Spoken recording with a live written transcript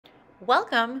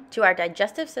Welcome to our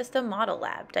digestive system model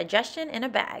lab, Digestion in a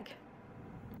Bag.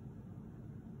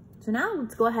 So now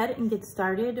let's go ahead and get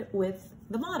started with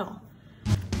the model.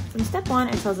 So in step one,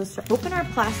 it tells us to open our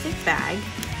plastic bag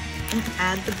and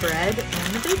add the bread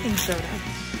and the baking soda.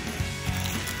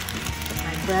 Put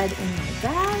my bread in my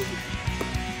bag,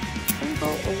 sprinkle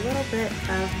a little bit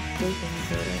of baking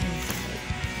soda inside.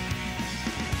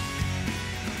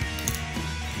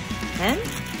 Then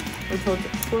we're told to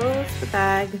close the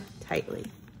bag tightly.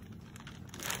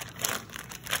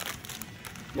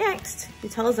 Next,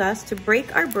 it tells us to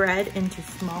break our bread into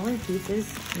smaller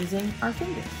pieces using our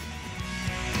fingers.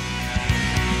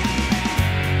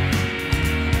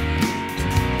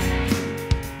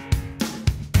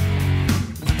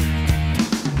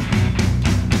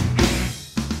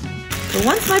 So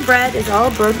once my bread is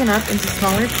all broken up into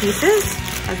smaller pieces,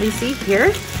 as we see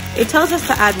here, it tells us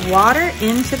to add water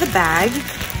into the bag,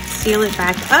 seal it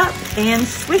back up, and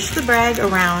swish the bag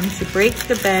around to break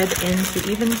the bread into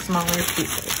even smaller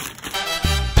pieces.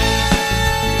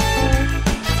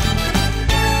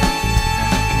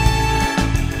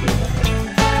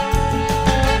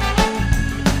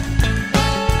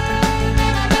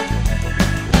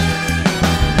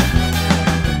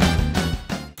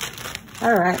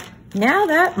 All right, now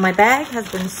that my bag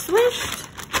has been swished,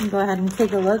 we can go ahead and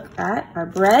take a look at our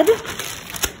bread.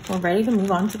 We're ready to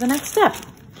move on to the next step.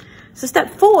 So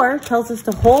step 4 tells us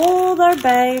to hold our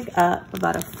bag up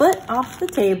about a foot off the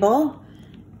table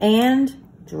and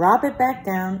drop it back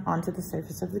down onto the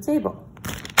surface of the table.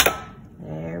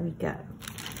 There we go.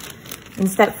 In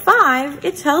step 5,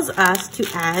 it tells us to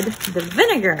add the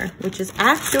vinegar, which is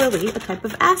actually a type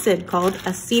of acid called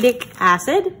acetic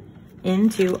acid,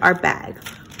 into our bag.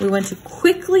 We want to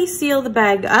quickly seal the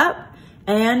bag up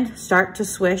and start to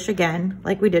swish again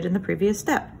like we did in the previous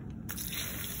step.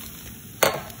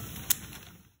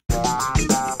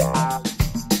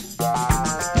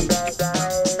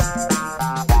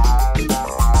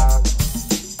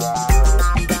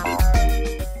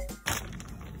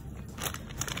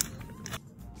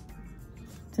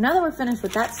 So now that we're finished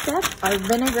with that step, our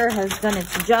vinegar has done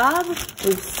its job.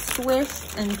 We've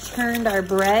swished and churned our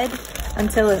bread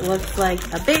until it looks like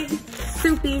a big,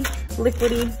 soupy,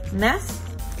 liquidy mess.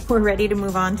 We're ready to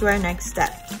move on to our next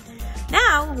step.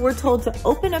 Now we're told to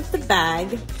open up the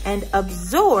bag and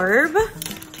absorb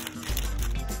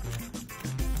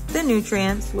the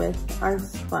nutrients with our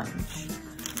sponge.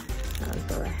 So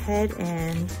I'll go ahead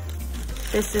and,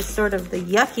 this is sort of the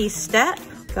yucky step.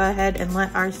 Go ahead and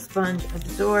let our sponge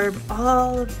absorb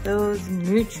all of those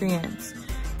nutrients.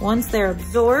 Once they're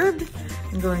absorbed,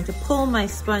 I'm going to pull my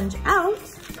sponge out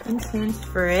and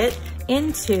transfer it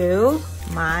into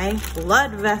my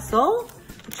blood vessel,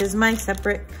 which is my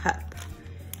separate cup.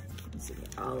 You can see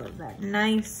all of that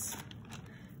nice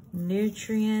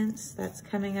nutrients that's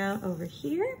coming out over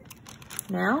here,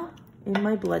 now in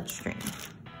my bloodstream.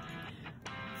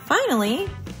 Finally,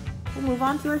 we'll move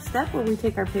on to our step where we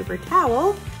take our paper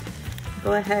towel,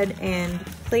 go ahead and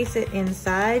place it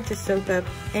inside to soak up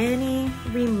any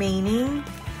remaining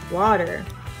water.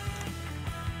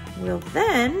 We'll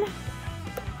then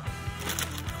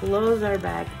close our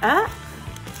bag up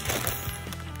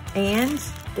and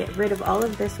get rid of all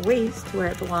of this waste where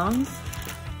it belongs,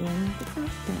 in the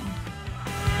trash can.